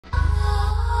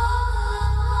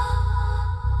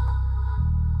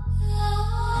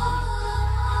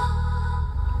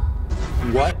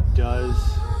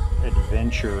does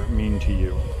adventure mean to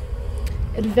you?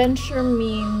 Adventure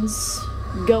means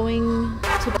going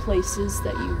to places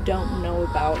that you don't know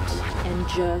about and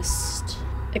just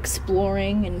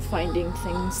exploring and finding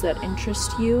things that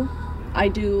interest you. I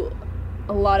do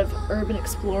a lot of urban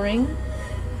exploring,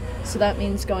 so that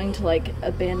means going to like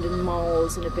abandoned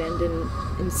malls and abandoned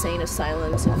insane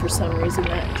asylums, and for some reason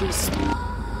that just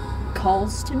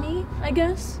calls to me, I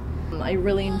guess. I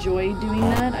really enjoy doing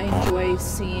that. I enjoy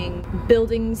seeing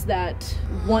buildings that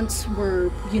once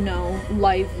were, you know,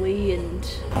 lively and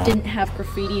didn't have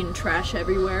graffiti and trash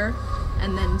everywhere,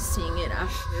 and then seeing it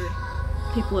after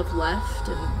people have left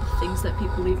and things that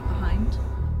people leave behind.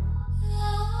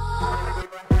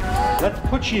 Let's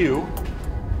put you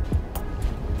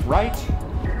right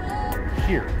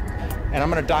here, and I'm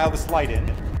gonna dial this light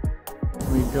in.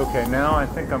 Okay, now I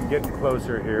think I'm getting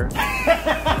closer here.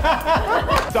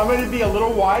 So I'm gonna be a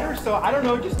little wider, so I don't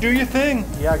know, just do your thing.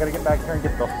 Yeah, I gotta get back here and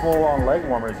get the full-on leg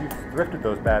warmers. You've thrifted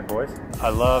those bad boys. I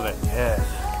love it, yes.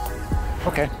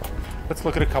 Okay, let's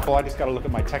look at a couple. I just gotta look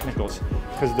at my technicals,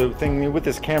 because the thing with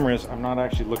this camera is I'm not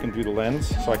actually looking through the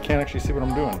lens, so I can't actually see what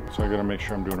I'm doing. So I gotta make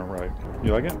sure I'm doing it right.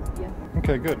 You like it? Yeah.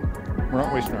 Okay, good. We're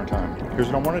not wasting our time. Here's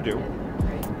what I wanna do.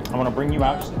 I want to bring you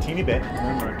out just a teeny bit, and then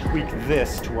I'm going to tweak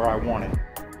this to where I want it.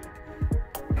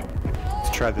 Let's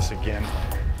try this again.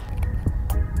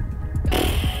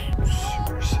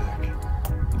 Super sick.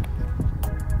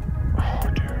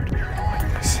 Oh, dude, you're going to like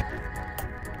this.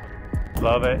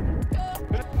 Love it.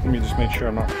 Let me just make sure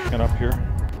I'm not picking up here.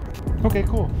 Okay,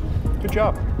 cool. Good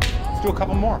job. Let's do a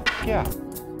couple more. Yeah.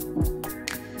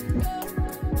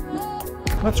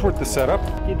 Let's work the setup.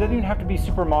 It doesn't even have to be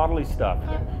super modelly stuff.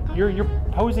 Your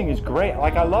posing is great.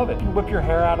 Like, I love it. You whip your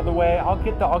hair out of the way. I'll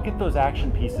get those action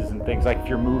pieces and things, like if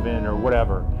you're moving or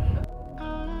whatever.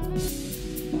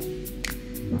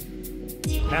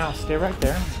 Now stay right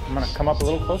there. I'm gonna come up a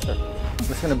little closer.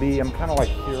 It's gonna be, I'm kind of like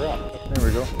here up. There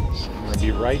we go. I'm gonna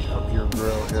be right up your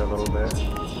grill here a little bit.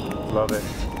 Love it.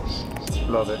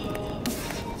 Love it.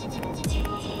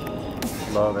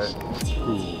 Love it.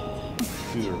 Ooh.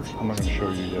 Scissors. I'm not going to show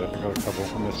you yet. I got a couple.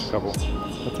 I missed a couple.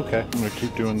 That's okay. I'm going to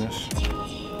keep doing this.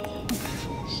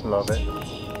 Love it.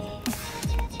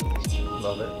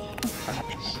 Love it.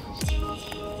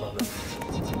 Love it.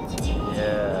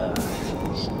 Yeah.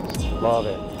 Love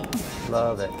it.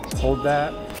 Love it. Hold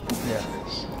that. Yeah.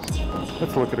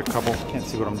 Let's look at a couple. Can't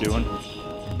see what I'm doing.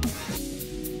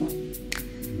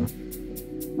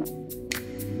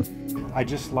 I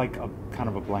just like a kind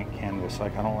of a blank canvas.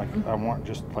 Like, I don't like, I want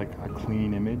just like a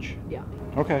clean image. Yeah.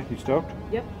 Okay, you stoked?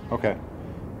 Yep. Okay.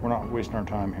 We're not wasting our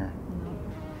time here. No.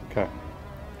 Okay.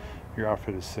 Your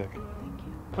outfit is sick. Thank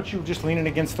you. Put you just leaning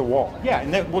against the wall. Yeah,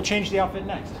 and then we'll change the outfit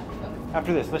next. Okay.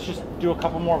 After this, let's just do a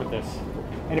couple more with this.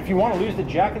 And if you want to lose the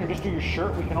jacket or just do your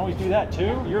shirt, we can always do that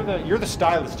too. You're the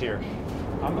stylist here.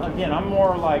 I'm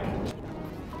more like,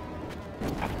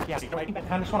 yeah, I kind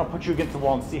of just want to put you against the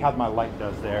wall and see how my light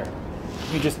does there.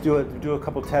 Let me just do a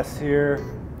couple tests here.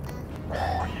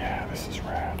 Oh yeah, this is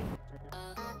rad.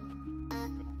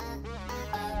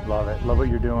 Love it. Love what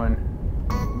you're doing.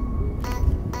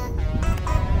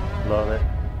 Love it.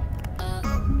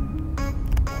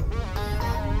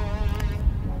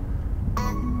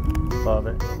 Love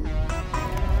it.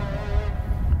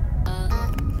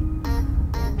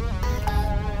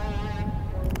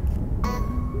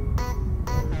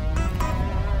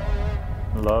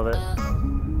 Love it.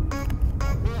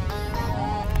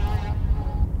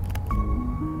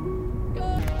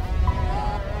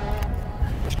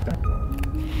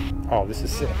 Oh, this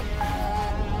is sick.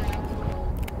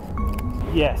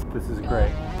 Yes, this is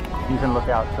great. You can look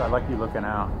out too. I like you looking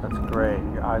out. That's great.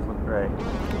 Your eyes look great.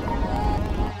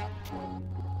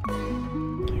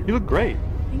 You look great.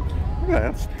 Thank you.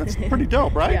 Yeah, that's pretty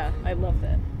dope, right? Yeah, I love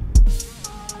that.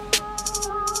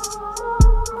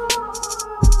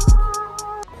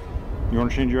 You want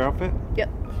to change your outfit? Yep.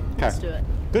 Okay. Let's do it.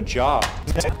 Good job.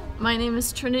 My name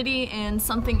is Trinity, and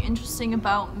something interesting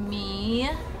about me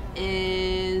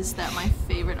is that my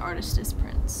favorite artist is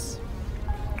Prince.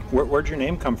 Where'd your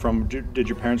name come from? Did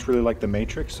your parents really like The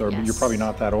Matrix? Or yes. You're probably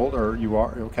not that old, or you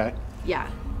are? Okay.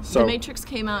 Yeah. So, The Matrix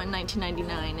came out in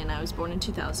 1999, and I was born in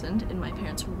 2000, and my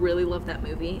parents really loved that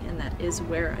movie, and that is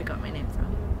where I got my name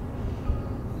from.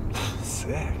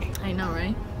 Sick. I know,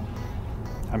 right?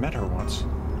 I met her once.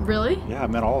 Really? Yeah, I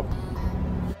met all of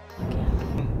them.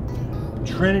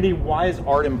 Okay. Trinity, why is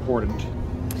art important?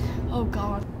 Oh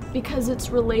God. Because it's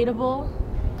relatable,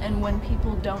 and when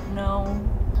people don't know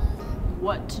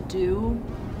what to do,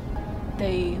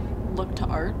 they look to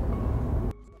art.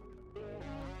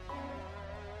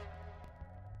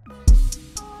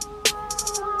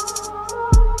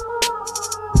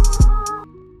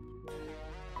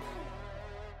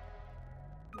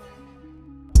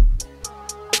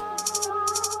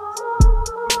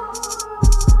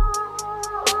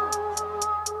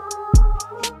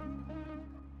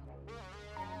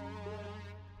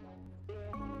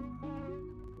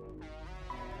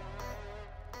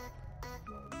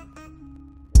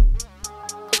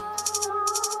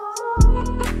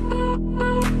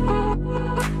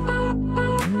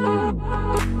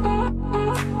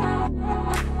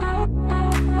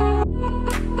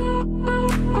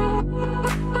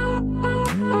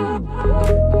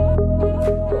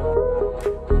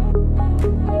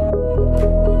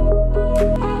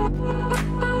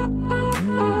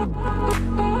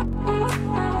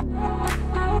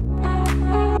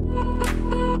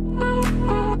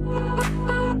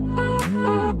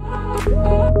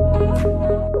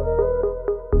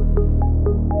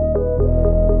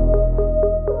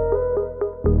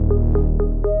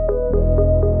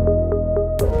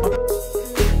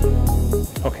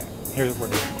 Okay, here's what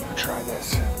we're gonna try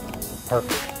this.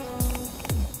 Perfect.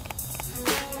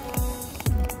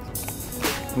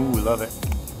 Ooh, love it.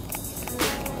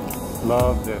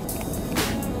 Love this.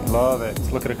 Love it.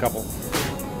 Let's look at a couple.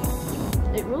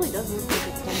 It really does look like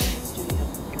it's done in the studio.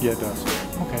 Yeah, it does.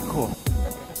 Okay, cool.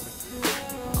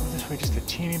 Go this way just a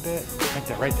teeny bit. Like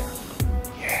that, right there.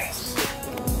 Yes.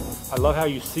 I love how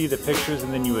you see the pictures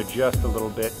and then you adjust a little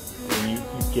bit and you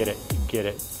get it. You get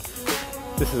it.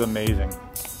 This is amazing.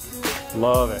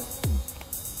 Love it.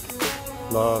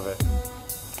 Love it.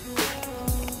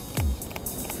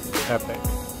 Epic.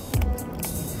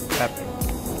 Epic.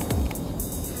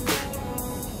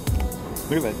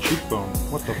 Look at that cheekbone.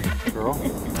 What the girl?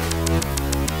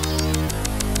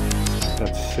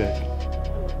 That's sick.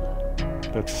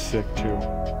 That's sick too.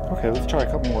 Okay, let's try a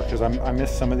couple more because I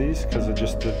missed some of these because of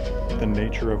just the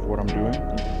nature of what I'm doing.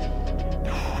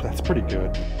 That's pretty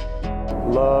good.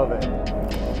 Love it.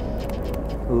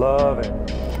 Love it.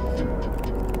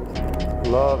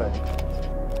 Love it.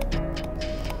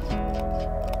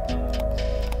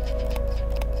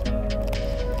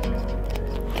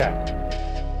 Okay.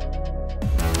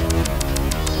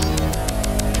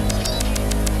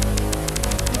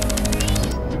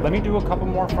 Let me do a couple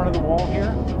more in front of the wall here,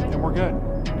 and we're good.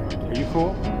 Are you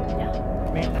cool? Yeah.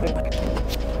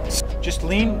 Just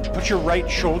lean, put your right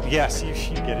shoulder, yes, you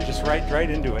get it, just right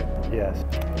into it. Yes,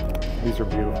 these are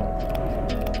beautiful.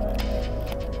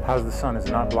 How's the sun, is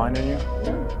it not blinding you?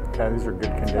 Okay, these are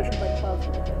good conditions.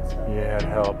 Yeah, it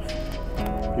helps.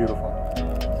 Beautiful.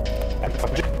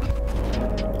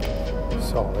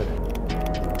 Solid.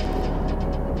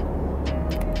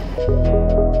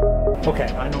 Okay,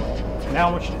 I know. Now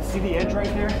I want you to see the edge right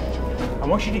there? I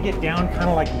want you to get down kind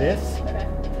of like this. Okay.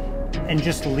 And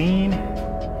just lean.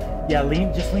 Yeah,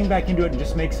 just lean back into it and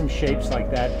just make some shapes like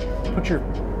that. Put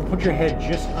your head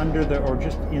just under the, or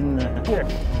just in the.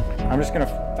 I'm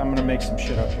gonna make some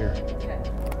shit up here. Okay.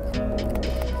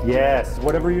 Yes,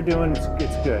 whatever you're doing, it's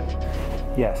good.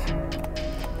 Yes.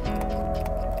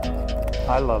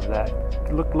 I love that.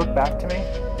 Look back to me.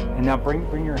 And now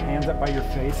bring your hands up by your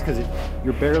face because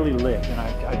you're barely lit, and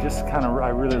I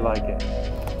really like it.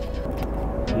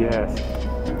 Yes.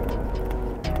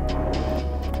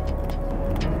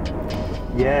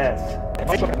 Yes.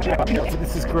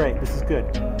 This is great. This is good.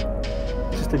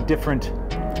 It's just a different.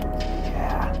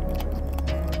 Yeah.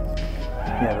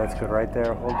 Yeah, that's good right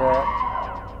there. Hold that.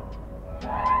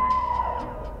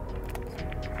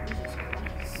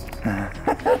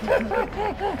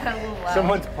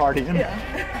 Someone's partying. Yeah.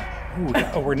 Ooh,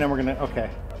 now we're gonna, okay.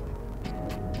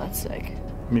 That's sick.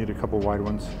 We need a couple wide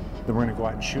ones. Then we're gonna go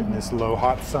out and shoot in this low,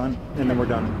 hot sun, and then we're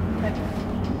done. Okay.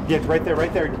 Yeah, it's right there,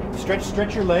 right there.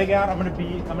 Stretch your leg out. I'm gonna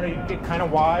get kind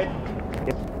of wide.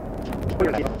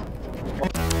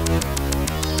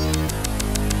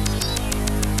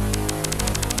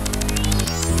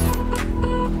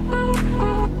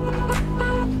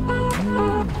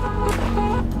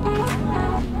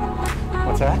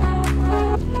 What's that?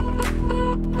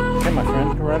 Okay, my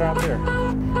friend, go right out there. A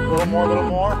little more, a little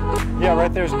more. Yeah,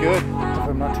 right there's good. If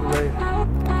I'm not too late. No,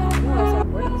 I was like,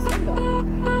 where did the sun go?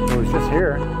 It was just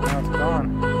here. Now it's gone.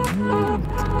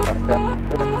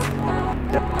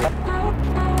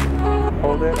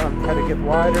 Hold it. I'm trying to get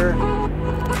wider.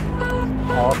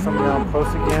 Awesome. Now I'm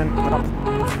close again.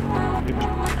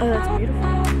 Oh, that's beautiful.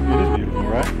 It is beautiful,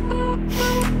 right?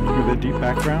 With the deep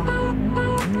background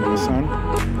of the sun. I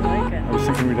like it. I was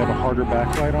thinking we'd have a harder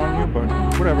backlight on you, but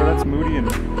whatever. That's moody and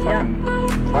fucking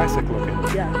classic looking.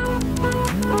 Yeah.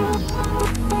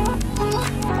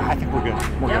 I think we're good.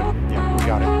 We're good. Yeah, we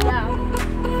got it. Yeah.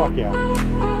 Fuck yeah.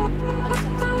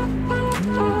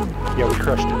 Yeah, we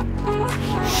crushed it.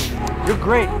 You're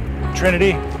great,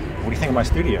 Trinity. What do you think of my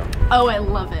studio? Oh, I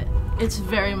love it. It's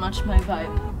very much my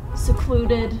vibe.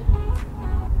 Secluded,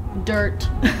 dirt.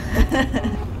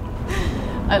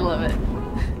 I love it.